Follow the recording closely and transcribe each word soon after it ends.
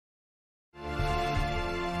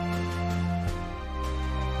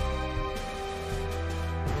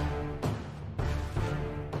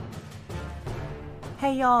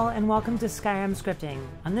Hey y'all, and welcome to Skyrim Scripting.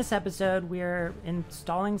 On this episode, we're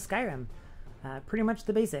installing Skyrim. Pretty much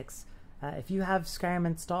the basics. If you have Skyrim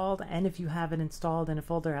installed, and if you have it installed in a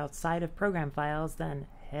folder outside of program files, then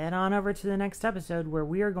head on over to the next episode where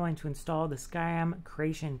we are going to install the Skyrim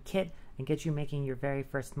Creation Kit and get you making your very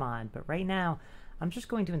first mod. But right now, I'm just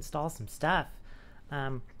going to install some stuff. I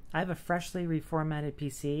have a freshly reformatted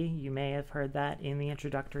PC. You may have heard that in the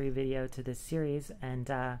introductory video to this series, and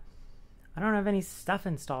I don't have any stuff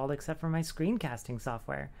installed except for my screencasting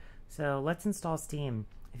software. So let's install Steam.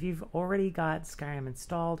 If you've already got Skyrim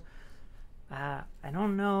installed, I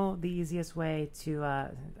don't know the easiest way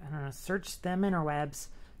to, search the interwebs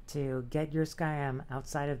to get your Skyrim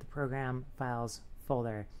outside of the program files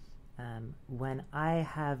folder. When I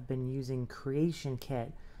have been using Creation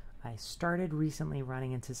Kit, I started recently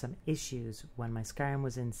running into some issues when my Skyrim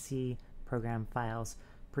was in C program files,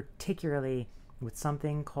 particularly with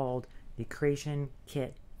something called the Creation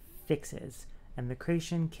Kit fixes. And the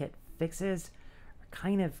Creation Kit fixes are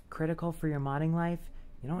kind of critical for your modding life.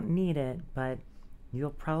 You don't need it, but you'll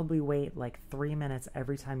probably wait like 3 minutes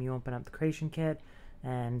every time you open up the Creation Kit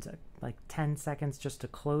and like 10 seconds just to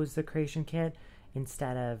close the Creation Kit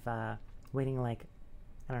instead of waiting like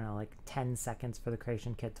 10 seconds for the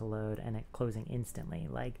Creation Kit to load and it closing instantly.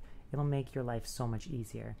 Like, it'll make your life so much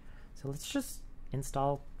easier. So let's just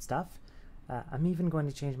install stuff. I'm even going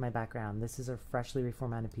to change my background. This is a freshly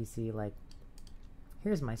reformatted PC. Like,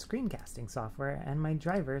 here's my screencasting software and my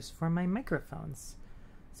drivers for my microphones.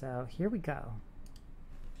 So here we go.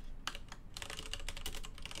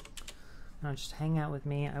 Now just hang out with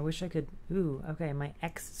me. I wish I could. Ooh, okay. My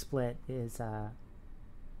X split is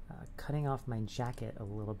cutting off my jacket a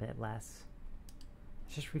little bit less.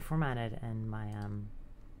 It's just reformatted, and my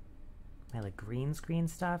my like green screen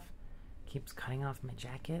stuff keeps cutting off my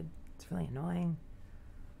jacket. It's really annoying.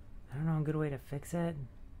 I don't know a good way to fix it.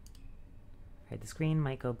 Alright, the screen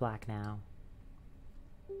might go black now.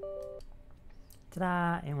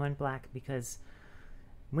 Ta-da! It went black because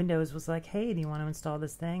Windows was like, hey, do you want to install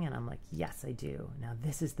this thing? And I'm like, yes, I do. Now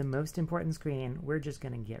this is the most important screen. We're just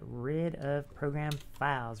going to get rid of program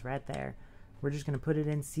files right there. We're just going to put it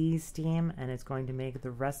in C Steam, and it's going to make the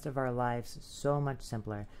rest of our lives so much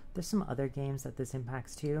simpler. There's some other games that this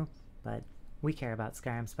impacts too, but we care about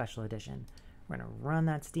Skyrim Special Edition. We're going to run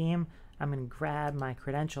that Steam. I'm going to grab my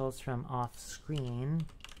credentials from off screen.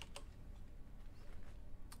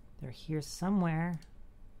 They're here somewhere.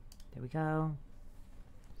 There we go.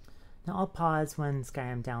 Now I'll pause when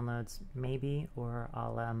Skyrim downloads, maybe, or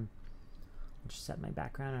I'll just set my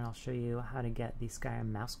background and I'll show you how to get the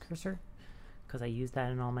Skyrim mouse cursor, because I use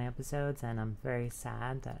that in all my episodes, and I'm very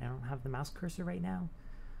sad that I don't have the mouse cursor right now.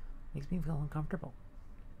 Makes me feel uncomfortable.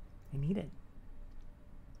 I need it.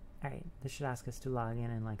 Alright, this should ask us to log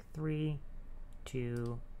in like 3,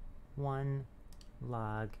 2, 1,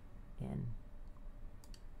 log in.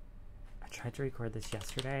 I tried to record this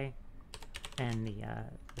yesterday, and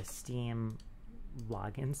the Steam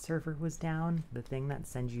login server was down. The thing that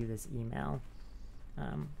sends you this email.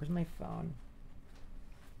 Where's my phone?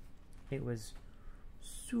 It was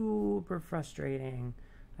super frustrating.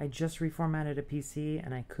 I just reformatted a PC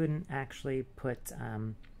and I couldn't actually put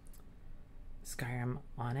Skyrim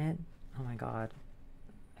on it. Oh my god.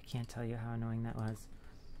 I can't tell you how annoying that was.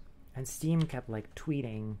 And Steam kept like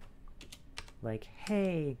tweeting like,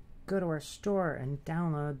 hey, go to our store and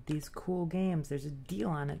download these cool games. There's a deal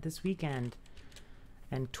on it this weekend.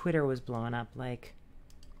 And Twitter was blowing up like,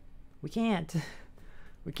 we can't.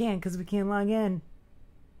 We can't because we can't log in.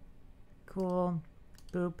 Cool.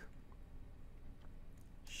 Boop.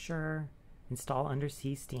 Sure. Install under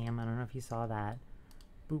C Steam. I don't know if you saw that.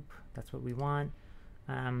 Boop. That's what we want.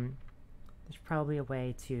 There's probably a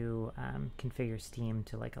way to configure Steam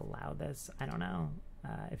to like allow this. I don't know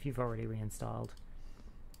if you've already reinstalled.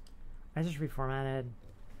 I just reformatted.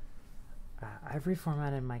 I've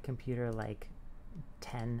reformatted my computer like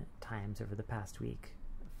 10 times over the past week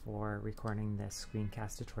for recording this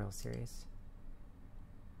screencast tutorial series.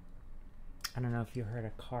 I don't know if you heard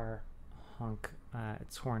a car honk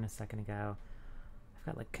its horn a second ago. I've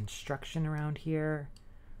got like construction around here.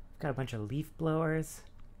 I've got a bunch of leaf blowers.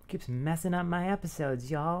 Keeps messing up my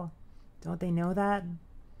episodes, y'all. Don't they know that?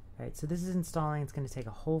 Alright, so this is installing. It's going to take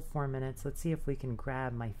a whole 4 minutes. Let's see if we can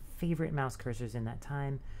grab my favorite mouse cursors in that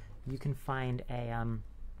time. You can find a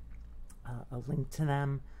link to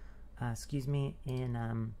them,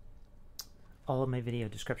 in all of my video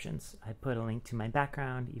descriptions. I put a link to my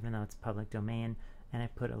background, even though it's public domain, and I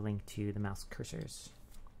put a link to the mouse cursors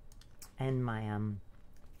and my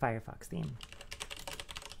Firefox theme.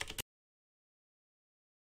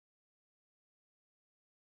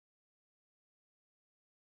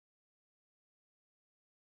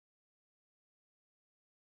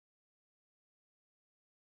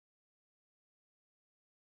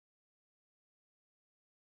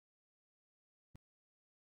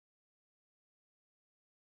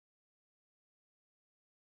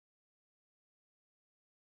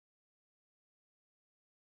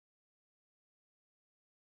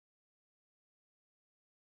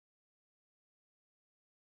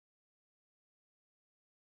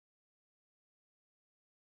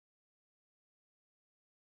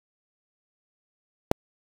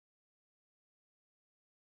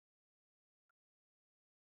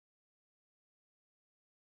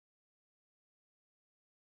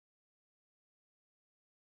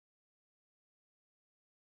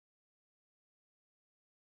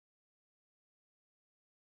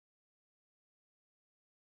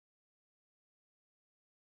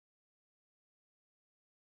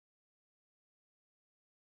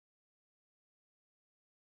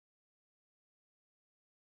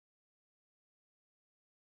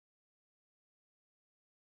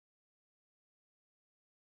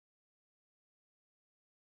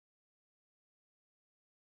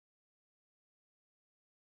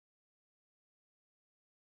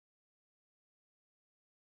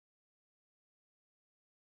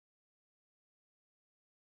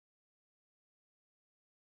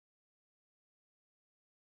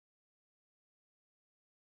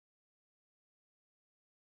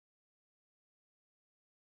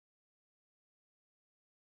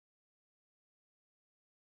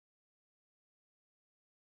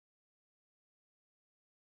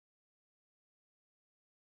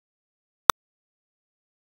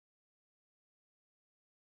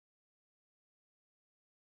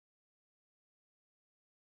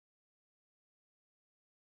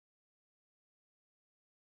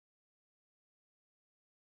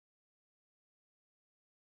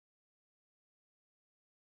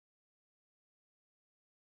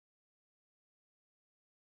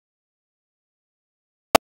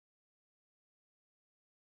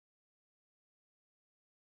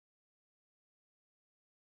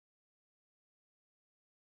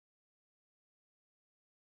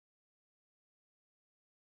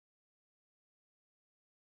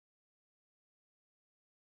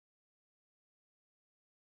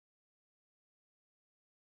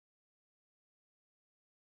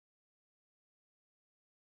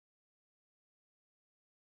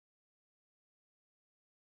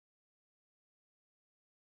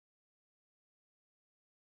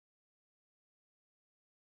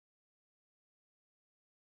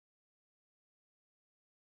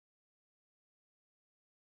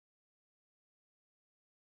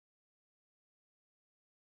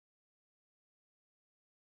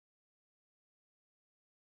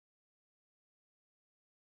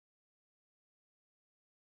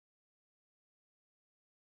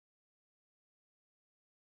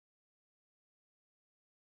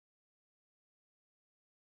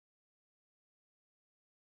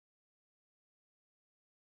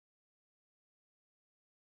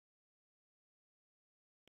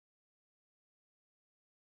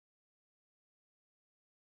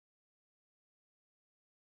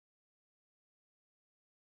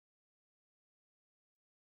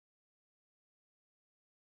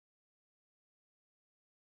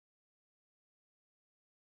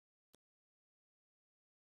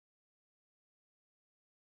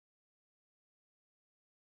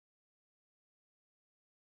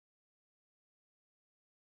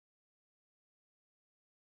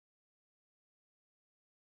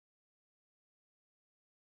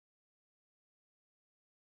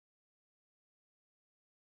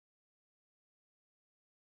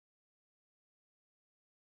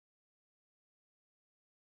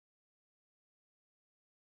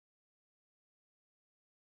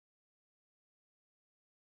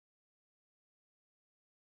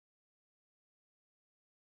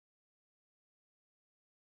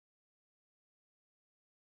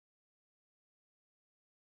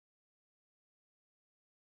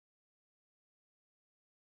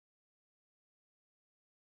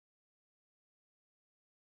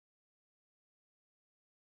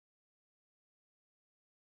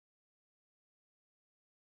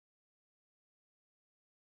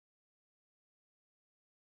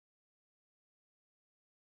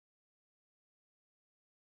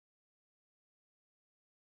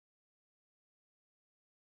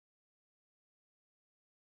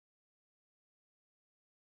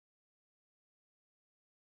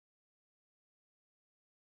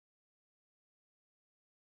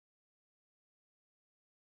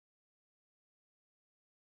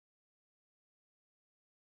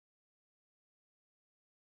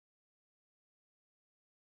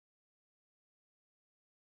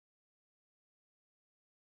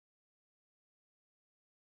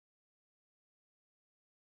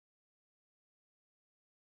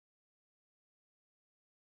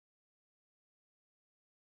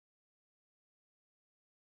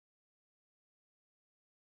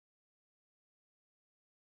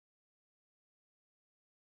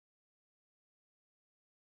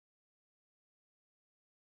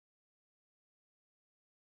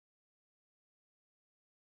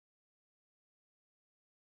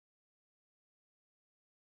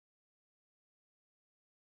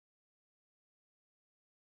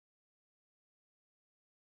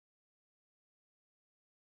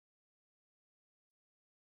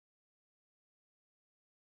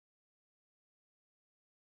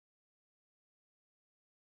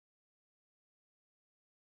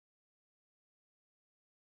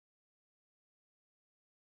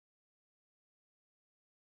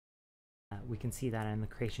 we can see that in the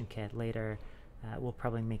creation kit later. We'll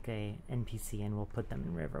probably make a NPC and we'll put them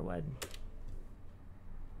in Riverwood.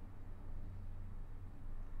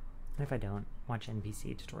 And if I don't, watch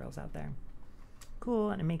NPC tutorials out there. Cool,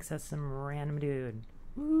 and it makes us some random dude.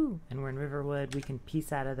 Woo! And we're in Riverwood. We can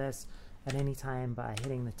piece out of this at any time by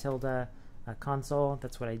hitting the tilde console.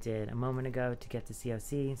 That's what I did a moment ago to get to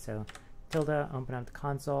COC. So tilde, open up the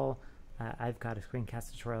console. I've got a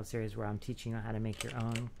screencast tutorial series where I'm teaching you how to make your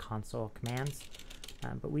own console commands.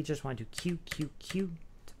 But we just want to Q, Q, Q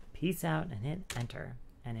to piece out and hit enter,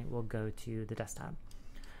 and it will go to the desktop.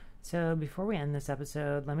 So before we end this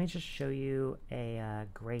episode, let me just show you a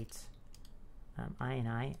great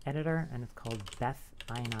INI editor, and it's called Beth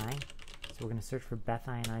INI. So we're going to search for Beth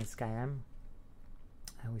INI Skyrim.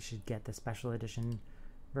 We should get the special edition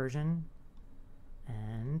version,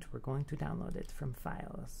 and we're going to download it from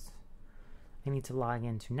files. I need to log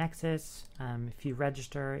into Nexus. If you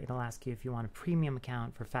register, it'll ask you if you want a premium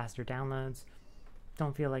account for faster downloads.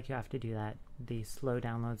 Don't feel like you have to do that. The slow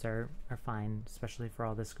downloads are fine, especially for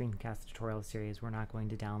all the screencast tutorial series. We're not going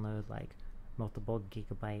to download like multiple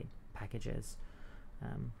gigabyte packages.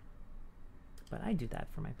 But I do that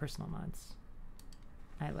for my personal mods.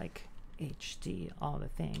 I like HD, all the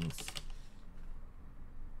things.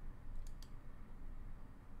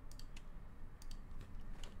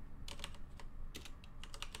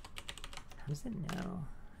 How does it know?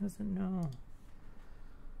 How does it know?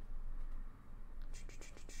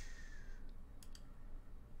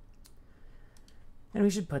 And we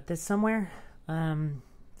should put this somewhere.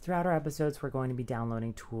 Throughout our episodes, we're going to be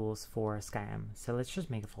downloading tools for Skyrim. So let's just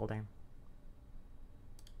make a folder.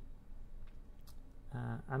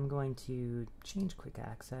 I'm going to change quick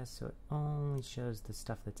access so it only shows the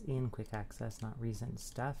stuff that's in quick access, not recent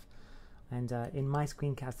stuff. And in my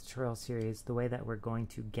screencast tutorial series, the way that we're going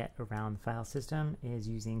to get around the file system is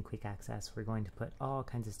using quick access. We're going to put all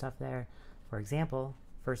kinds of stuff there. For example,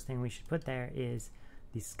 first thing we should put there is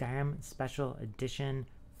the Skyrim Special Edition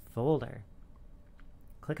folder.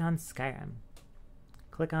 Click on Skyrim.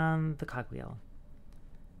 Click on the cogwheel.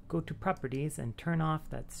 Go to Properties and turn off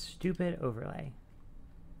that stupid overlay.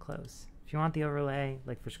 Close. If you want the overlay,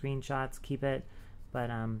 like for screenshots, keep it. But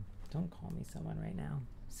don't call me someone right now.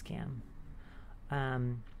 Scam.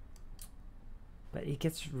 But it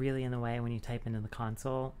gets really in the way when you type into the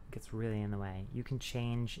console. It gets really in the way. You can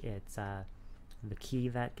change its the key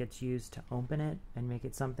that gets used to open it and make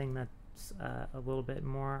it something that's a little bit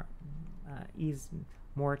more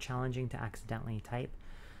more challenging to accidentally type.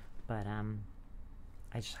 But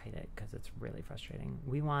I just hide it because it's really frustrating.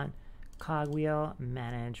 We want cogwheel,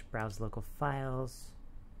 manage, browse local files,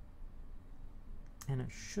 and it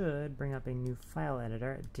should bring up a new file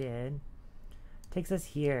editor. It did. Takes us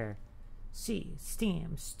here. C,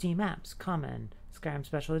 Steam, Steam Apps, Common, Skyrim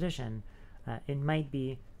Special Edition. It might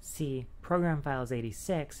be C, Program Files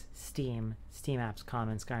 86, Steam, Steam Apps,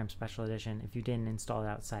 Common, Skyrim Special Edition if you didn't install it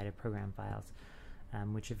outside of Program Files.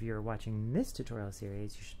 Which if you're watching this tutorial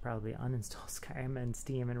series, you should probably uninstall Skyrim and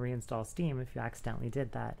Steam and reinstall Steam if you accidentally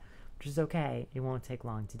did that, which is okay. It won't take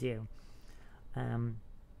long to do.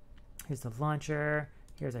 Here's the launcher.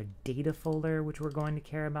 Here's our data folder, which we're going to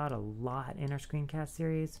care about a lot in our screencast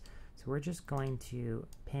series. So we're just going to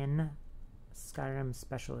pin Skyrim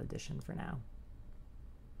Special Edition for now.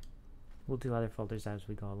 We'll do other folders as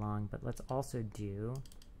we go along, but let's also do,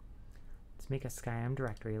 let's make a Skyrim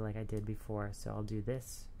directory like I did before. So I'll do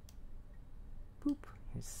this. Boop.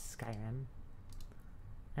 Here's Skyrim.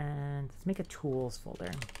 And let's make a tools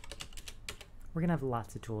folder. We're going to have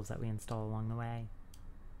lots of tools that we install along the way.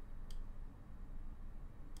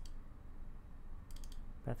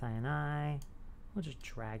 Beth INI. We'll just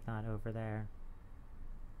drag that over there.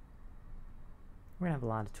 We're going to have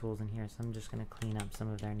a lot of tools in here, so I'm just going to clean up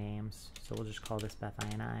some of their names. So we'll just call this Beth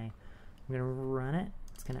INI. I'm going to run it.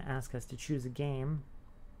 It's going to ask us to choose a game.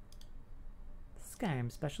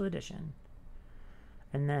 Skyrim Special Edition.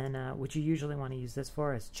 And then what you usually want to use this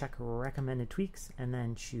for is check recommended tweaks and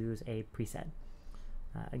then choose a preset.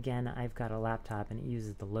 Again, I've got a laptop and it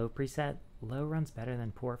uses the low preset. Low runs better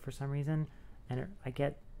than poor for some reason, and I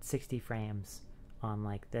get 60 frames on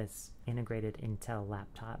like this integrated Intel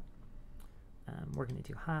laptop. We're going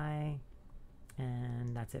to do high,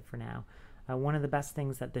 and that's it for now. One of the best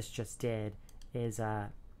things that this just did is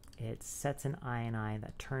it sets an INI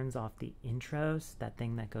that turns off the intros, that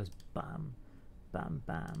thing that goes bum, bum,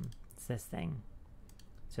 bum. It's this thing.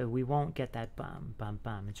 So we won't get that bum, bum,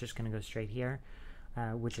 bum. It's just going to go straight here,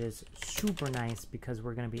 which is super nice because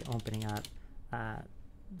we're going to be opening up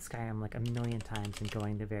Skyrim like a million times and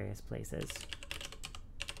going to various places.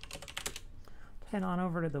 Head on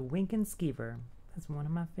over to the Wink and Skeever. That's one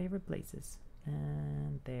of my favorite places.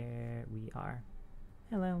 And there we are.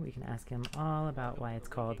 Hello, we can ask him all about why it's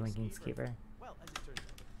called Winking Skeever.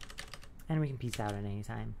 And we can peace out at any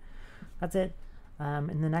time. That's it.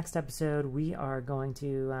 In the next episode, we are going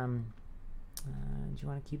to... do you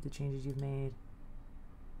want to keep the changes you've made?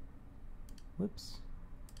 Whoops.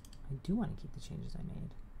 I do want to keep the changes I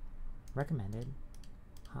made. Recommended.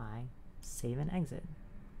 Hi. Save and exit.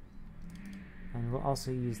 And we'll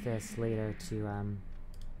also use this later to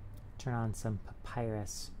turn on some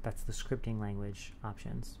papyrus. That's the scripting language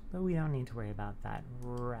options. But we don't need to worry about that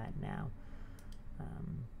right now.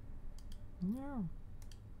 No.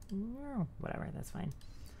 Whatever, that's fine.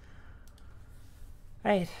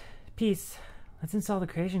 Alright, peace. Let's install the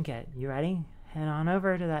creation kit. You ready? Head on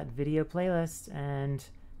over to that video playlist and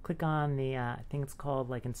click on the, I think it's called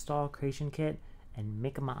like install creation kit and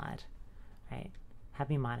make a mod. Alright,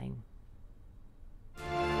 happy modding.